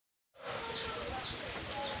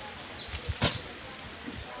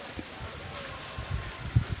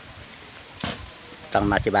Batang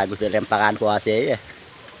masih bagus di lemparan puasa ya.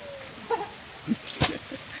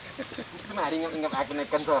 Kemarin ingat aku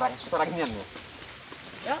naikkan seorangnya nih.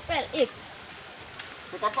 Ya, pelik.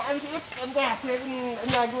 Apaan sih? Entah,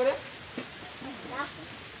 enggak gue deh.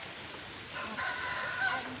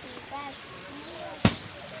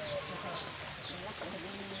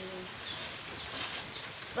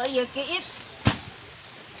 Rồi giờ kia ít.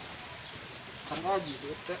 Không có gì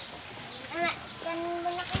hết. Anak, kan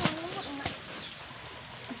banyak yang lumut, Mak.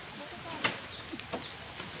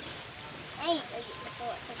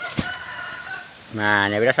 Nah,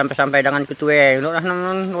 ini udah sampai dengan ketua. Lu lah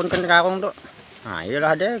nonton karung tuh. Nah,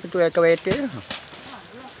 iyalah ada ketua KWT.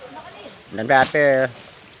 Dan berapa?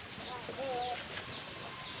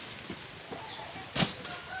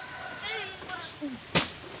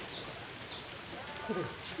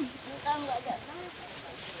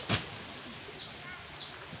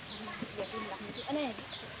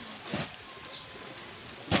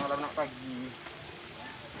 Malam nak pagi.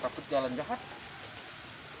 Takut jalan jahat.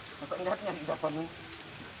 Masa jahatnya di depan.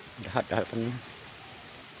 Jahat penuh.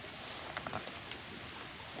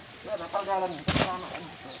 Ya, nakal jalan ke sana kan.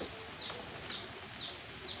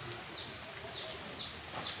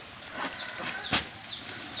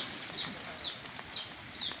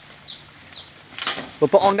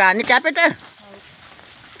 Pupuk organik apa itu?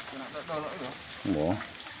 Nak tolong ya. Oh.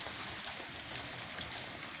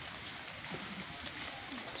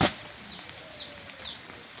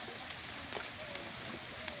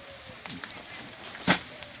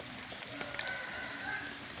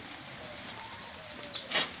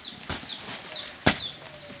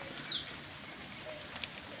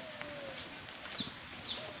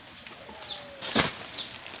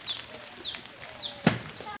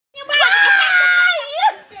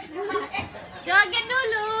 Joget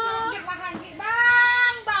dulu.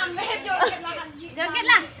 Joget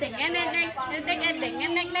lah.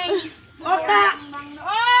 Neng. Oh, Kak.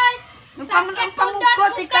 Oi. Numpang muka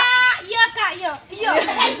sih, Kak. Iya, Kak, iya.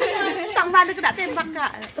 Tang mana kena tembak,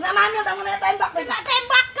 Kak? Kena mana tak boleh tembak? Kena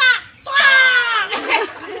tembak, Kak. Tuang.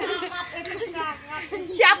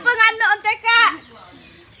 Siapa ngano onte, Kak?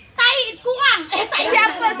 Tai kurang. Tai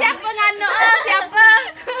siapa ngano? Siapa?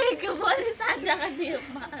 Kau boleh sadarkan dia,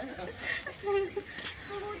 Mak.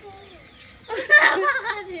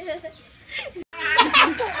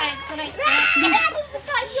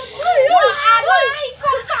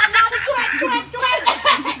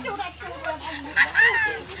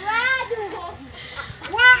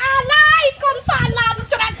 Waalaikumsalam.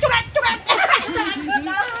 Curet.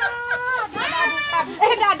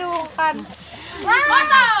 Dadukan.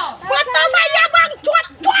 Foto saya, Bang. Cuat.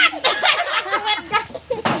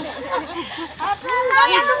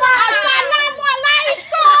 Assalamualaikum.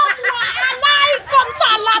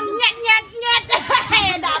 Waalaikumsalam. Nyet.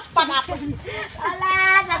 Dapat apa?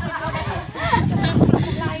 Alah,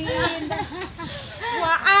 sakit lain.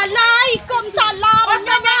 Waalaikumsalam.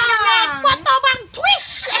 Nyet. Foto Bang Twish.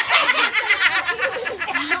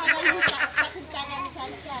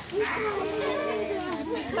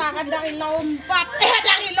 Tangan dari lompat.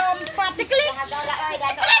 Ciklik.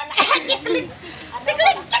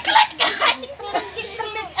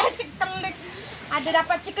 Ada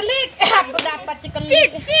dapat ciklik. Aku dapat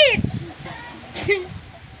ciklik. Cit.